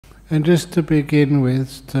And just to begin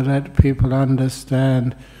with, to let people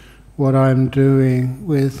understand what I'm doing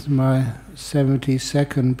with my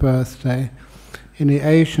 72nd birthday, in the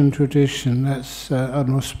Asian tradition that's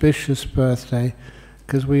an auspicious birthday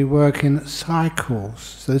because we work in cycles.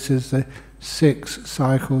 So this is the 6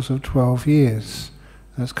 cycles of 12 years.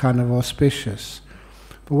 That's kind of auspicious.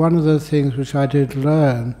 But one of the things which I did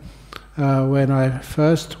learn when I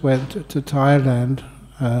first went to Thailand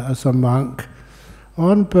as a monk,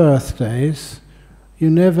 on birthdays, you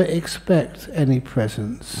never expect any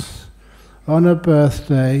presents. On a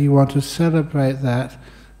birthday, you want to celebrate that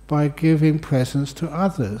by giving presents to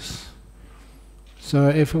others. So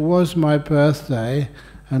if it was my birthday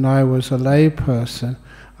and I was a lay person,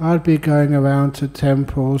 I'd be going around to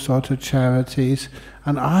temples or to charities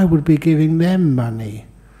and I would be giving them money.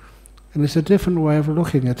 And it's a different way of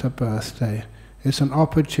looking at a birthday. It's an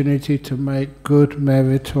opportunity to make good,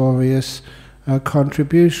 meritorious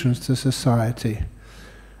contributions to society.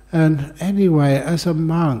 And anyway, as a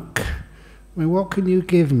monk, I mean, what can you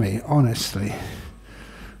give me, honestly?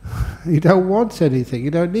 You don't want anything,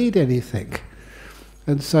 you don't need anything.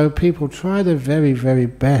 And so people try their very, very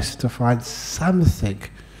best to find something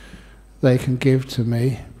they can give to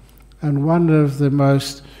me. And one of the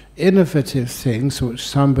most innovative things which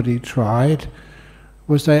somebody tried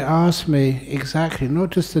was they asked me exactly,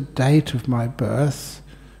 not just the date of my birth,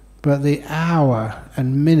 but the hour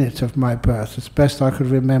and minute of my birth, as best I could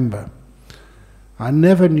remember. I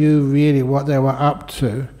never knew really what they were up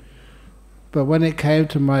to, but when it came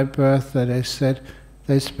to my birthday, they said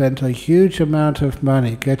they spent a huge amount of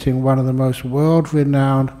money getting one of the most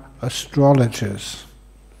world-renowned astrologers.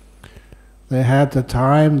 They had the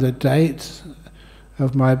time, the date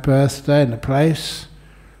of my birthday and the place,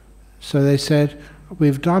 so they said,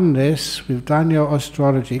 we've done this, we've done your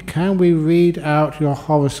astrology, can we read out your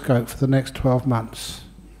horoscope for the next 12 months?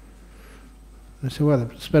 They said, well,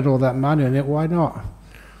 they've spent all that money on it, why not?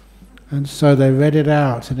 And so they read it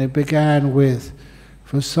out, and it began with,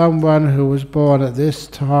 for someone who was born at this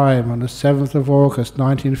time, on the 7th of August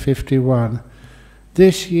 1951,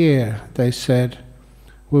 this year, they said,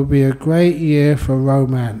 will be a great year for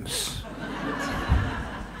romance.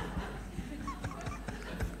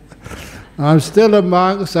 I'm still a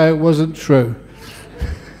monk, so it wasn't true.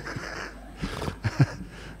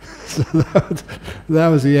 So that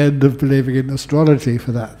was the end of believing in astrology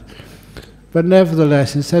for that. But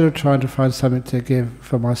nevertheless, instead of trying to find something to give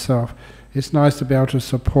for myself, it's nice to be able to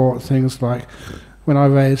support things like when I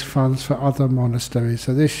raise funds for other monasteries.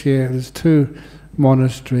 So this year there's 2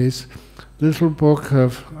 monasteries. Little book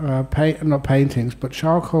of, not paintings, but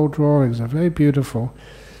charcoal drawings are very beautiful.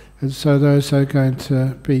 And so those are going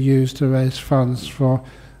to be used to raise funds for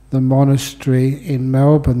the monastery in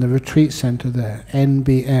Melbourne, the retreat centre there,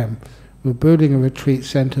 NBM. We're building a retreat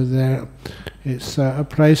centre there. It's a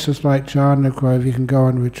place just like Jhana Grove, you can go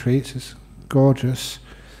on retreats, it's gorgeous.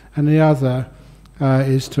 And the other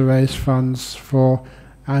is to raise funds for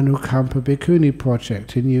Anukampa Bhikkhuni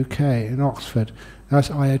project in UK, in Oxford. That's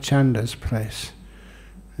Ayachanda's place.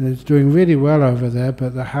 And it's doing really well over there,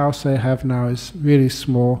 but the house they have now is really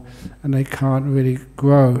small and they can't really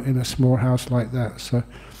grow in a small house like that. So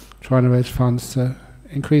trying to raise funds to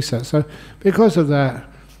increase that. So because of that,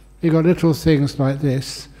 you got little things like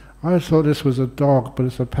this. I thought this was a dog, but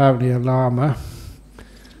it's apparently a llama.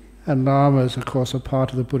 And llamas, of course, are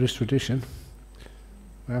part of the Buddhist tradition,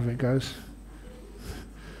 wherever it goes.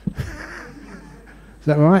 Is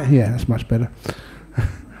that right? Yeah, that's much better.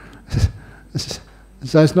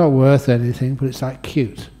 So it's not worth anything, but it's like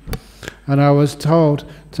cute. And I was told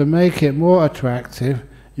to make it more attractive,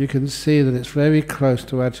 you can see that it's very close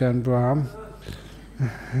to Ajahn Brahm.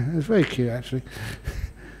 It's very cute, actually.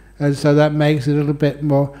 And so that makes it a little bit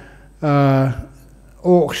more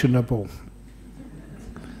auctionable.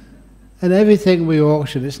 And everything we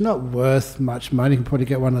auction, it's not worth much money. You can probably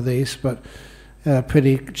get one of these, but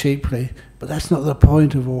pretty cheaply. But that's not the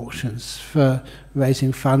point of auctions, for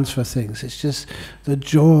raising funds for things. It's just the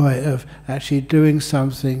joy of actually doing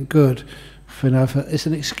something good. It's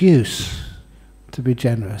an excuse to be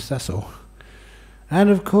generous, that's all. And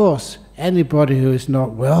of course, anybody who is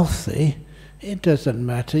not wealthy, it doesn't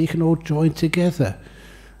matter. You can all join together.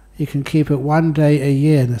 You can keep it one day a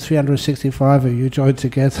year, and the 365 of you join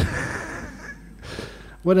together.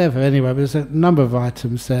 Whatever, anyway, but there's a number of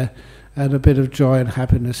items there. And a bit of joy and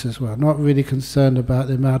happiness as well. Not really concerned about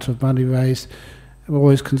the amount of money raised. I'm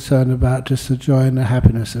always concerned about just the joy and the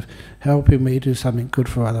happiness of helping me do something good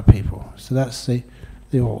for other people. So that's the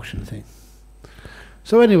auction thing.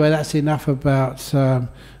 So anyway, that's enough about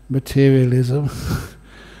materialism.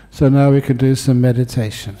 So now we can do some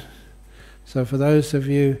meditation. So for those of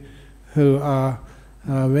you who are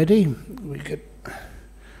ready, we could.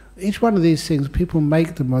 Each one of these things, people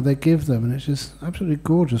make them or they give them, and it's just absolutely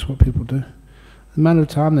gorgeous what people do. The amount of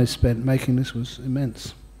time they spent making this was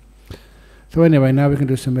immense. So anyway, now we can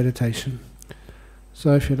do some meditation.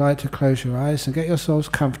 So if you'd like to close your eyes and get yourselves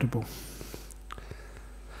comfortable.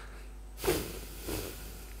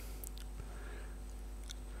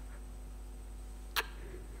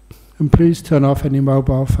 And please turn off any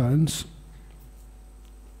mobile phones.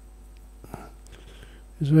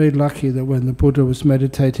 It's very lucky that when the Buddha was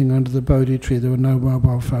meditating under the Bodhi tree there were no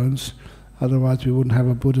mobile phones, otherwise we wouldn't have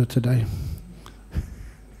a Buddha today.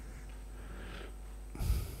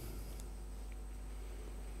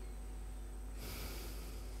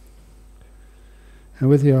 And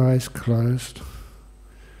with your eyes closed,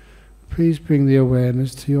 please bring the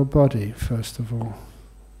awareness to your body first of all.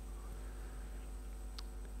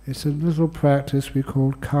 It's a little practice we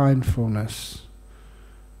call kindfulness,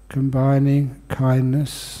 combining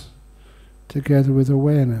kindness together with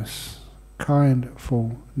awareness,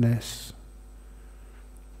 kindfulness.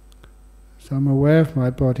 So I'm aware of my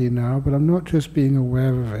body now, but I'm not just being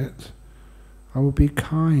aware of it, I will be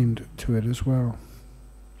kind to it as well.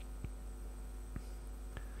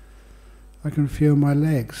 I can feel my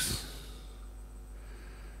legs.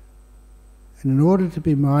 And in order to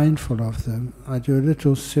be mindful of them, I do a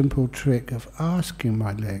little simple trick of asking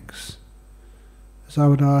my legs. As I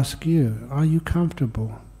would ask you, are you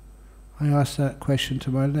comfortable? I ask that question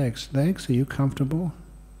to my legs. Legs, are you comfortable?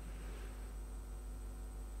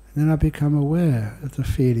 And then I become aware of the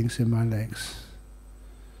feelings in my legs.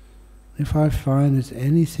 If I find there's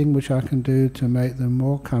anything which I can do to make them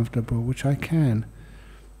more comfortable, which I can,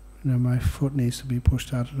 my foot needs to be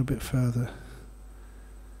pushed out a little bit further.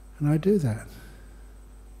 And I do that.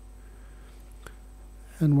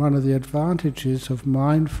 And one of the advantages of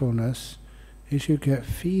mindfulness is you get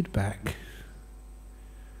feedback.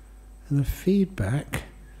 And the feedback,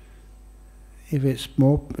 if it's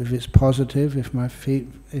positive,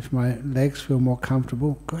 if my legs feel more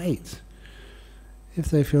comfortable, great.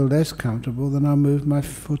 If they feel less comfortable, then I'll move my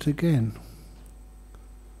foot again.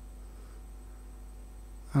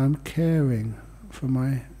 I'm caring for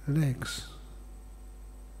my legs.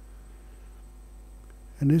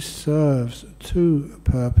 And this serves two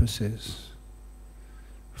purposes.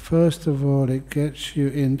 First of all, it gets you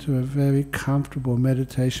into a very comfortable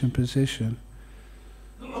meditation position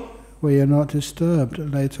where you're not disturbed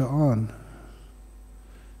later on.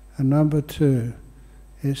 And number two,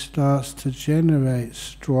 it starts to generate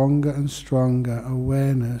stronger and stronger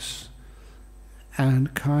awareness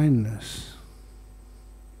and kindness.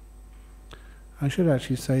 I should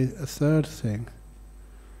actually say a third thing.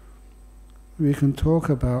 We can talk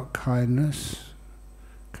about kindness,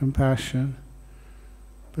 compassion,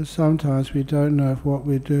 but sometimes we don't know if what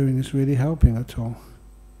we're doing is really helping at all.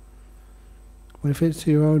 But if it's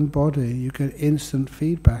your own body, you get instant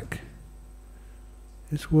feedback.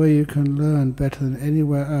 It's where you can learn better than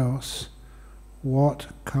anywhere else what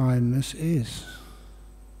kindness is.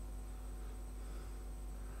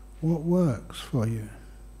 What works for you?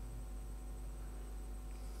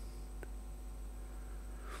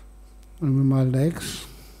 And when my legs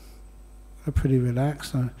are pretty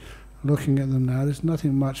relaxed, I'm looking at them now, there's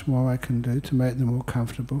nothing much more I can do to make them more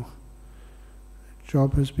comfortable. The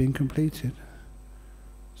job has been completed.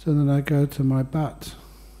 So then I go to my butt.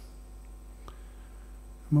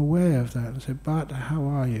 I'm aware of that. I say, butt, how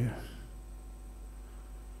are you?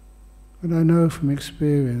 And I know from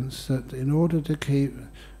experience that in order to keep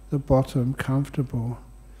the bottom comfortable,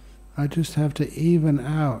 I just have to even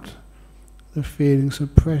out the feelings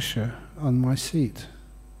of pressure on my seat.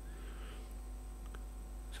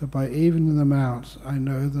 So by evening them out, I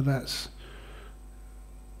know that that's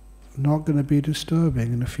not going to be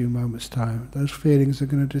disturbing in a few moments' time. Those feelings are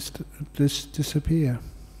going to disappear.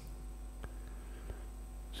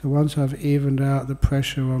 So once I've evened out the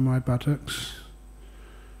pressure on my buttocks,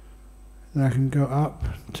 then I can go up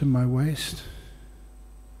to my waist.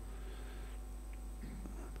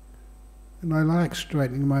 And I like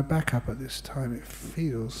straightening my back up at this time. It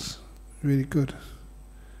feels really good.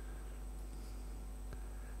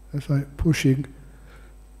 It's like pushing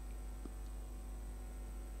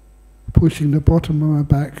the bottom of my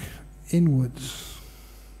back inwards.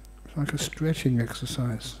 It's like a stretching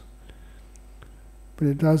exercise. But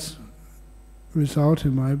it does result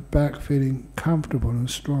in my back feeling comfortable and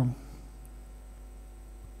strong.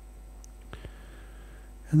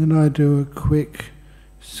 And then I do a quick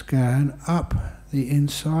scan up the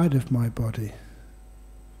inside of my body.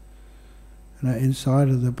 And that inside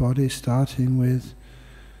of the body, starting with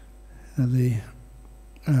the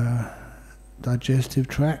digestive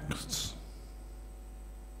tracts.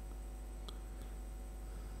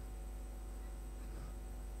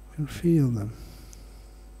 You can feel them.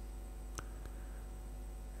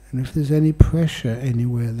 And if there's any pressure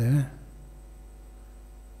anywhere there,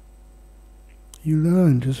 you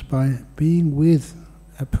learn just by being with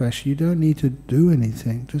a pressure. You don't need to do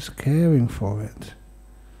anything, just caring for it.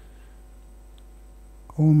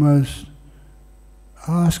 Almost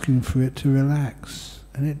asking for it to relax,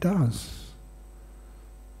 and it does.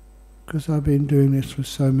 Because I've been doing this for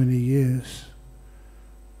so many years,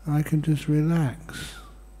 I can just relax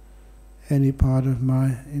any part of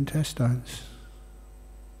my intestines.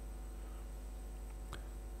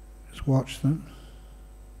 Just watch them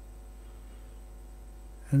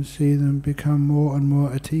and see them become more and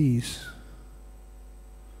more at ease,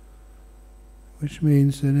 which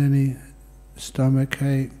means that any stomach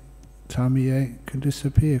ache, tummy ache can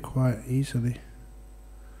disappear quite easily.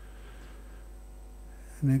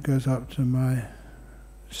 And it goes up to my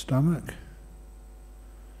stomach.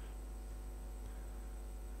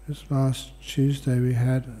 Just last Tuesday we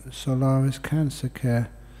had Solaris Cancer Care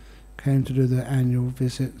came to do their annual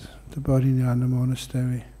visit to Bodhinyana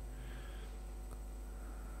Monastery.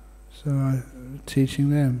 So I'm teaching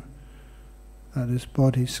them that this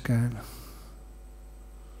body scan.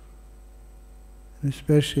 And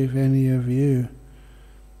especially if any of you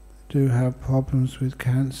do have problems with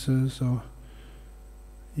cancers, or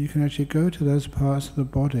you can actually go to those parts of the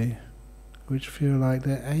body which feel like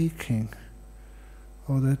they're aching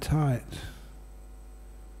or they're tight.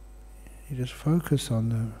 You just focus on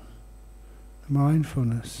them,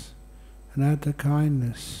 mindfulness, and add the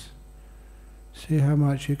kindness. See how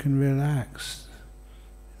much you can relax,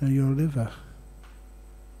 your liver,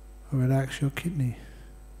 or relax your kidney,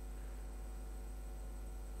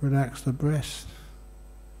 relax the breast.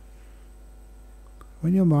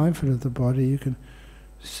 When you're mindful of the body, you can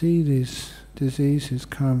see these diseases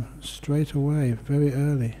come straight away, very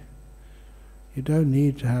early. You don't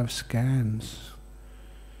need to have scans,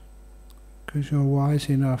 because you're wise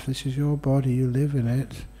enough. This is your body, you live in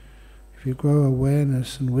it. If you grow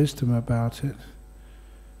awareness and wisdom about it,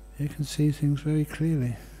 you can see things very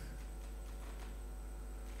clearly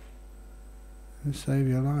and save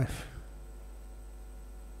your life.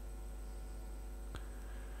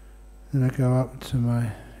 Then I go up to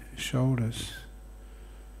my shoulders.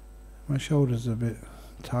 My shoulders are a bit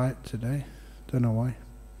tight today, don't know why.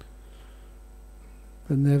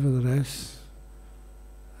 But nevertheless,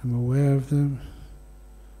 I'm aware of them,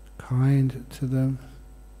 kind to them,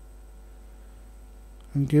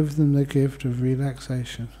 and give them the gift of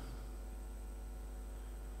relaxation.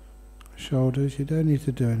 Shoulders, you don't need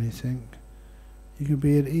to do anything. You can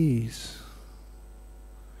be at ease.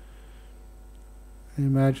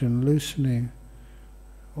 Imagine loosening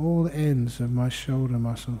all the ends of my shoulder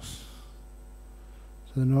muscles.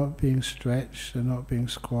 So they're not being stretched, they're not being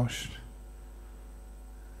squashed.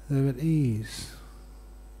 They're at ease.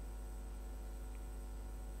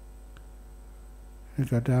 I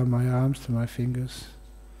go down my arms to my fingers.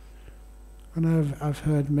 And I've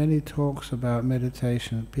heard many talks about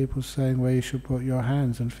meditation, people saying where you should put your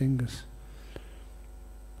hands and fingers.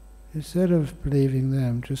 Instead of believing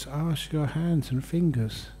them, just ask your hands and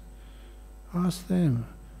fingers. Ask them,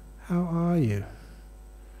 how are you?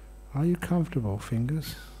 Are you comfortable,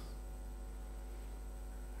 fingers?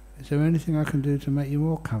 Is there anything I can do to make you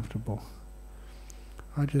more comfortable?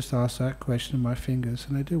 I just ask that question of my fingers,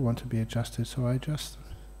 and they do want to be adjusted, so I adjust them.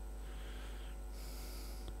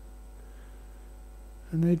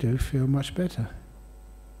 And they do feel much better.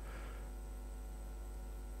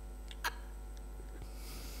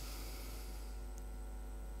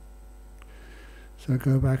 So I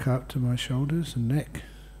go back up to my shoulders and neck.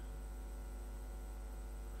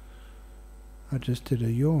 I just did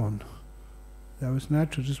a yawn. That was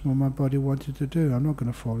natural, just what my body wanted to do. I'm not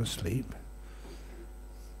going to fall asleep.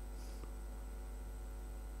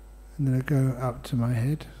 And then I go up to my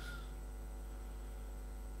head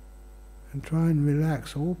and try and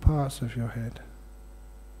relax all parts of your head.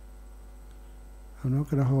 I'm not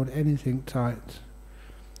going to hold anything tight.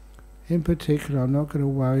 In particular, I'm not going to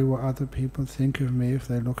worry what other people think of me if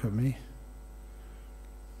they look at me.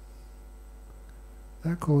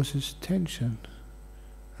 That causes tension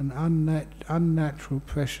and unnatural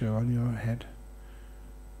pressure on your head.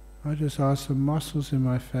 I just ask the muscles in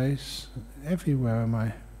my face, everywhere in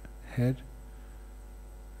my head,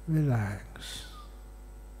 relax.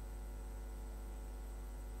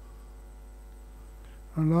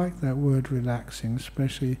 I like that word relaxing,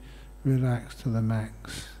 especially relax to the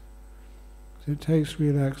max. It takes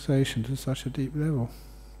relaxation to such a deep level.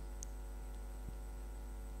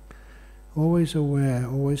 always aware,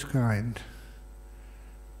 always kind.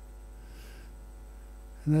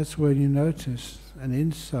 And that's when you notice an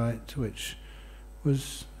insight which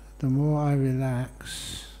was, the more I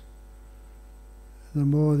relax, the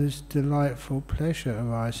more this delightful pleasure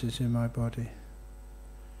arises in my body.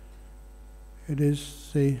 It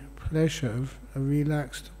is the pleasure of a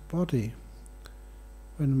relaxed body,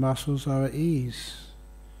 when muscles are at ease,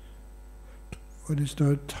 when there's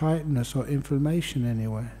no tightness or inflammation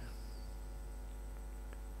anywhere.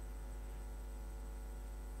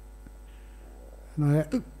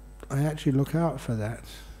 And I actually look out for that.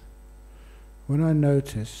 When I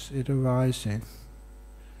notice it arising,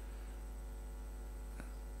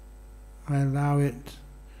 I allow it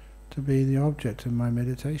to be the object of my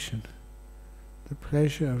meditation, the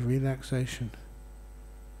pleasure of relaxation.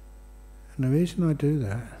 And the reason I do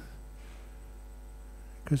that,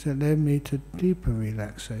 because it led me to deeper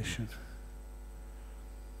relaxation,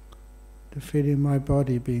 to feeling my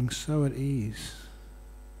body being so at ease,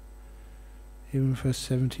 even for a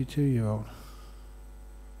 72-year-old,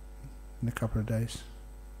 in a couple of days.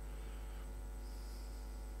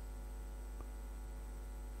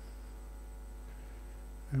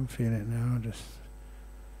 I can feel it now, just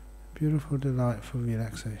beautiful, delightful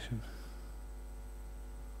relaxation.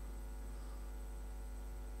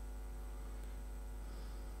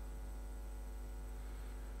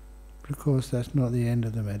 But of course that's not the end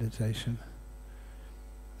of the meditation.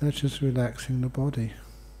 That's just relaxing the body.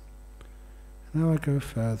 Now I go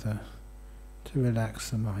further to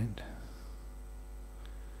relax the mind.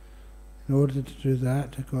 In order to do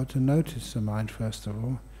that, I've got to notice the mind first of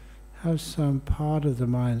all, have some part of the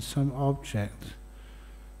mind, some object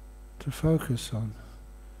to focus on.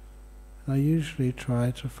 And I usually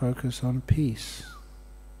try to focus on peace,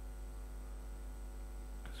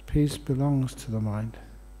 because peace belongs to the mind.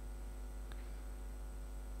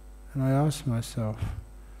 And I ask myself,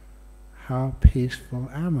 how peaceful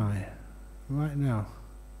am I right now?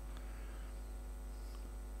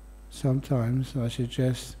 Sometimes I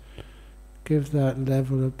suggest give that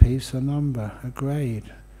level of peace a number, a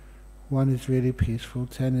grade. 1 is really peaceful,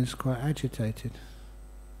 10 is quite agitated.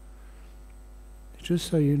 Just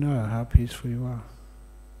so you know how peaceful you are.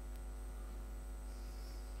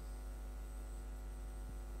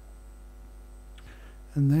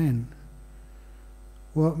 And then,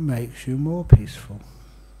 what makes you more peaceful?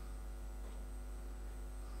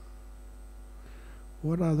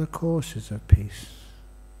 What are the causes of peace?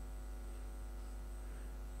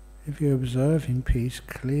 If you're observing peace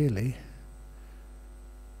clearly,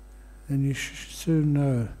 then you soon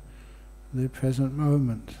know the present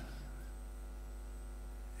moment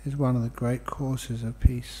is one of the great causes of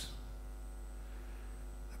peace.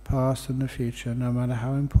 The past and the future, no matter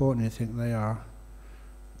how important you think they are,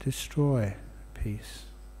 destroy peace.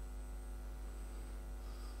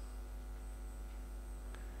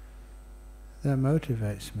 That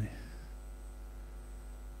motivates me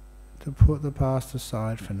to put the past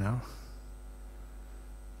aside for now,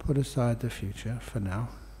 put aside the future for now,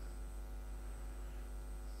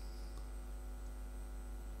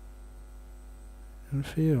 and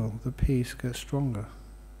feel the peace get stronger.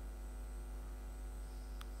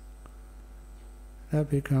 That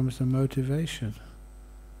becomes the motivation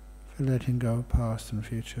for letting go of past and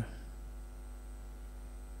future.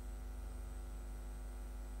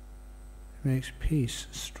 It makes peace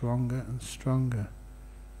stronger and stronger,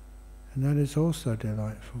 and that is also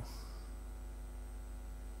delightful.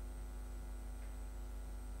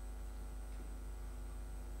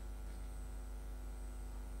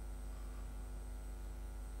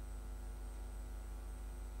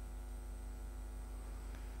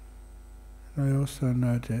 I also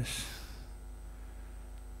notice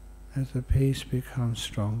as the peace becomes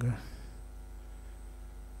stronger,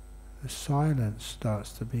 the silence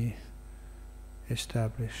starts to be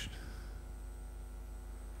established.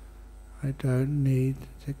 I don't need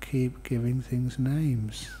to keep giving things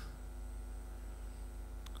names.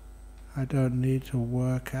 I don't need to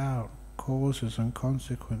work out causes and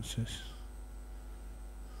consequences.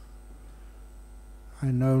 I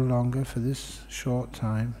no longer, for this short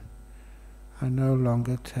time, I no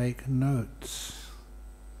longer take notes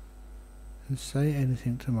and say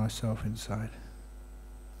anything to myself inside.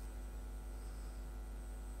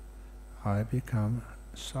 I become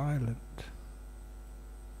silent.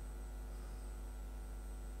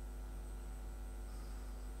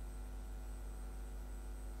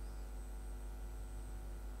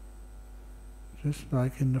 Just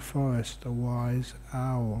like in the forest, a wise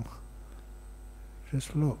owl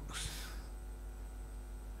just looks,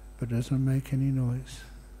 but doesn't make any noise.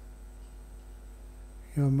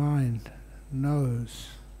 Your mind knows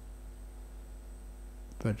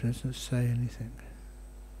but doesn't say anything.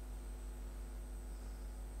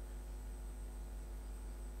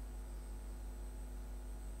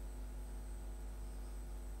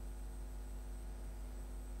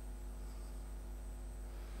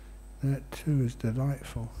 That too is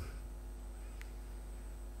delightful.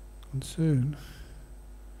 And soon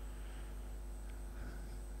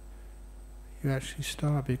you actually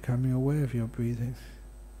start becoming aware of your breathing,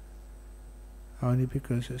 only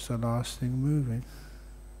because it's the last thing moving.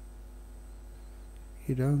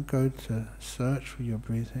 You don't go to search for your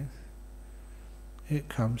breathing, it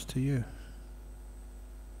comes to you.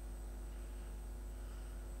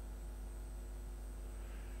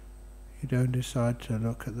 You don't decide to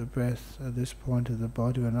look at the breath at this point of the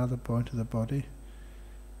body or another point of the body.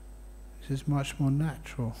 This is much more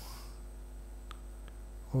natural.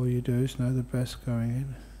 All you do is know the breath's going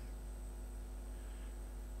in,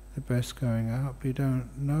 the breath's going out, but you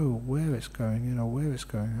don't know where it's going in or where it's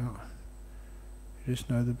going out. You just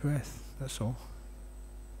know the breath, that's all.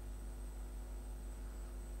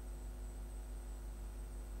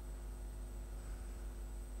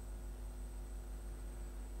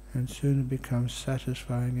 And soon it becomes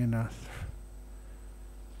satisfying enough.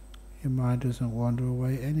 Your mind doesn't wander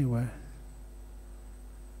away anywhere.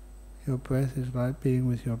 Your breath is like being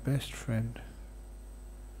with your best friend.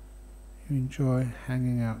 You enjoy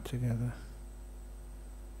hanging out together.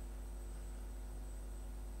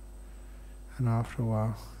 And after a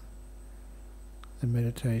while, the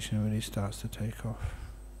meditation really starts to take off.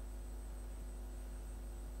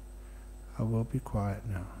 I will be quiet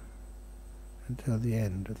now until the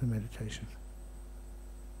end of the meditation.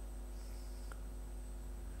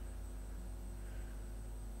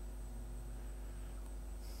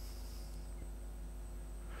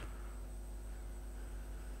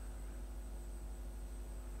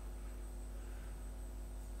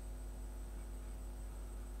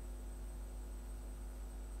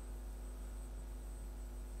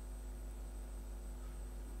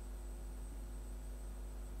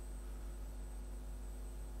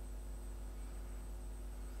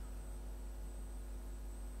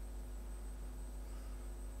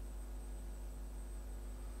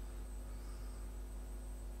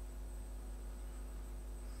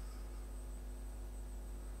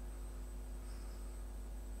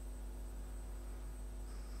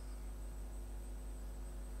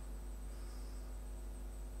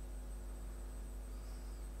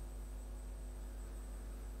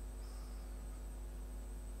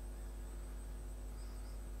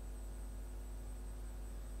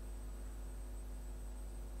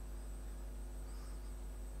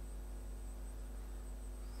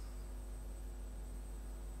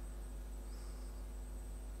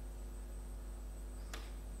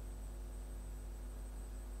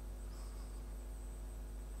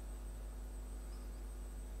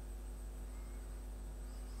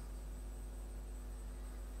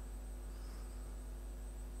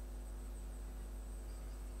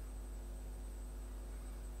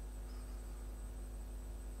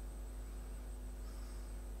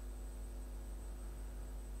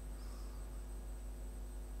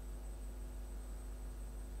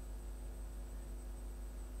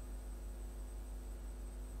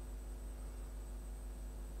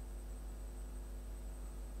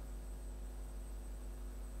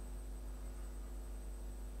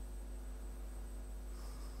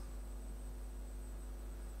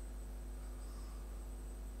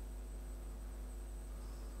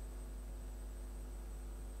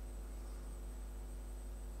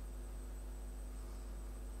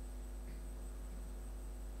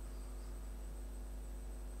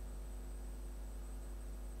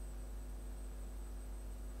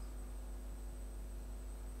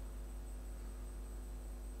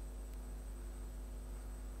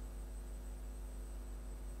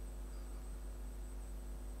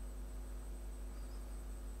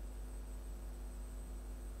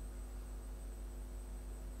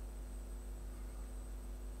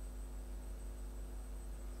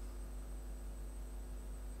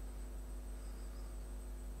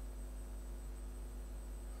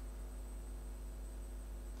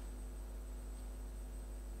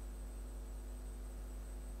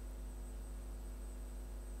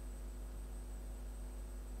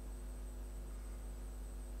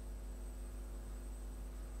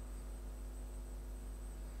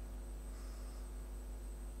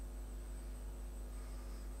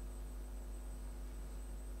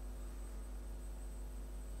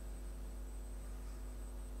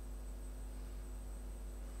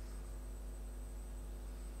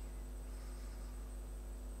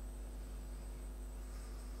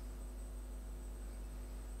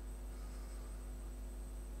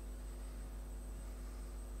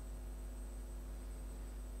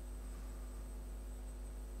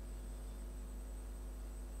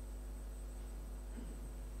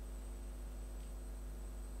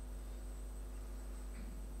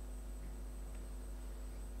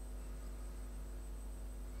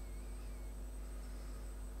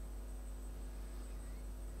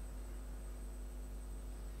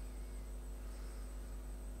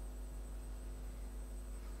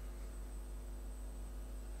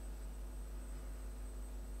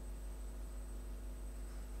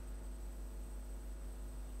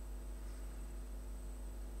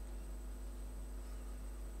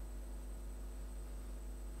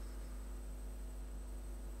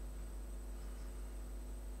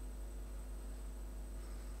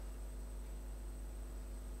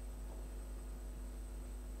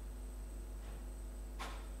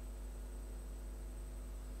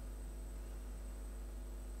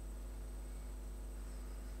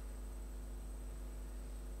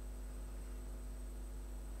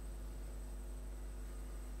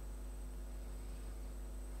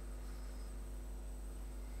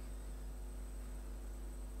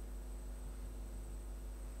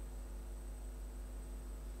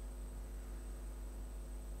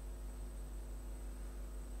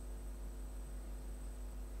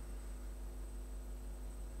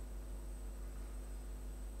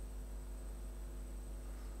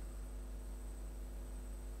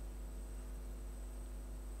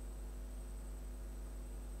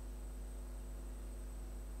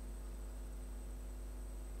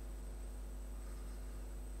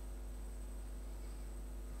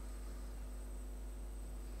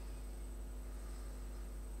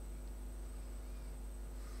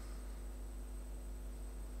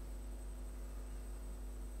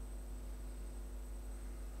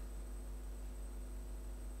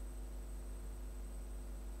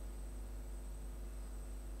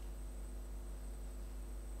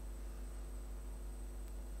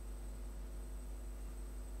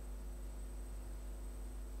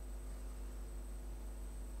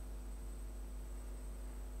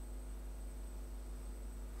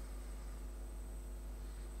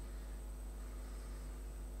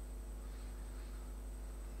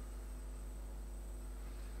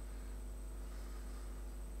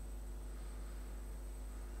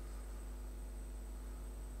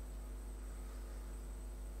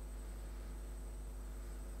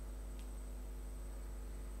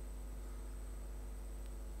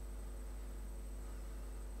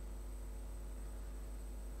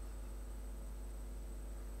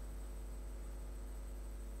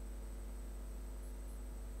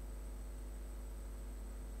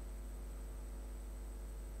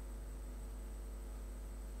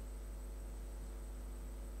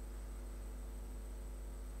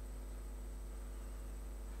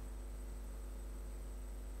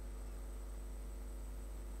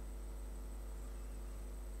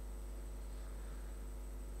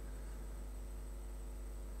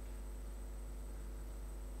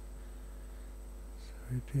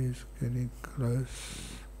 It is getting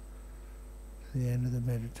close to the end of the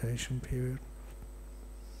meditation period.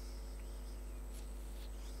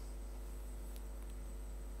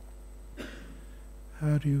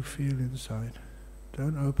 How do you feel inside?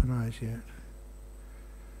 Don't open eyes yet.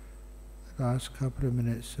 The last couple of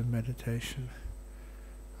minutes of meditation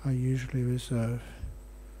I usually reserve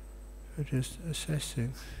for just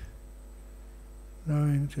assessing,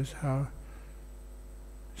 knowing just how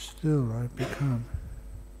still I've become,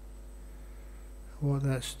 what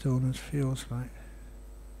that stillness feels like.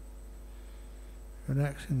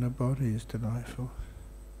 Relaxing the body is delightful.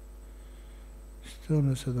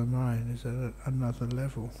 Stillness of the mind is at another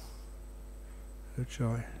level of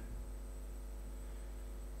joy.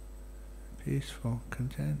 Peaceful,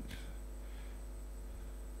 content.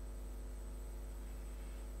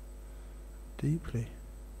 Deeply.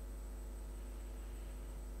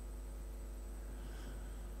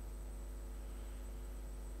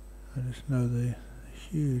 I just know the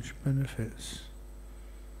huge benefits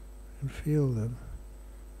and feel them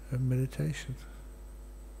of meditation.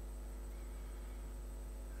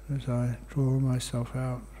 As I draw myself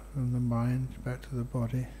out from the mind back to the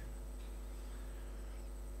body,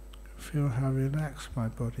 feel how relaxed my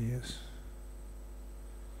body is.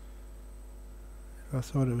 If I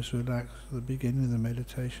thought it was relaxed at the beginning of the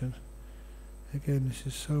meditation, again this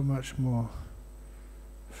is so much more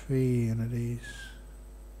free and at ease.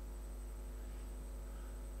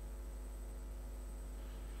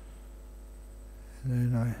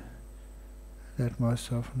 And then I let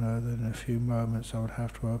myself know that in a few moments I would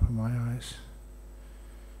have to open my eyes.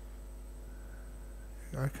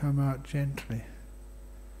 I come out gently.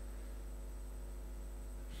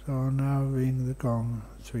 So I'll now ring the gong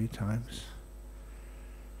 3 times.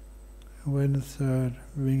 And when the third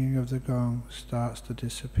ringing of the gong starts to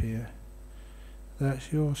disappear,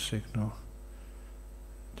 that's your signal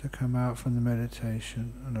to come out from the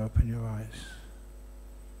meditation and open your eyes.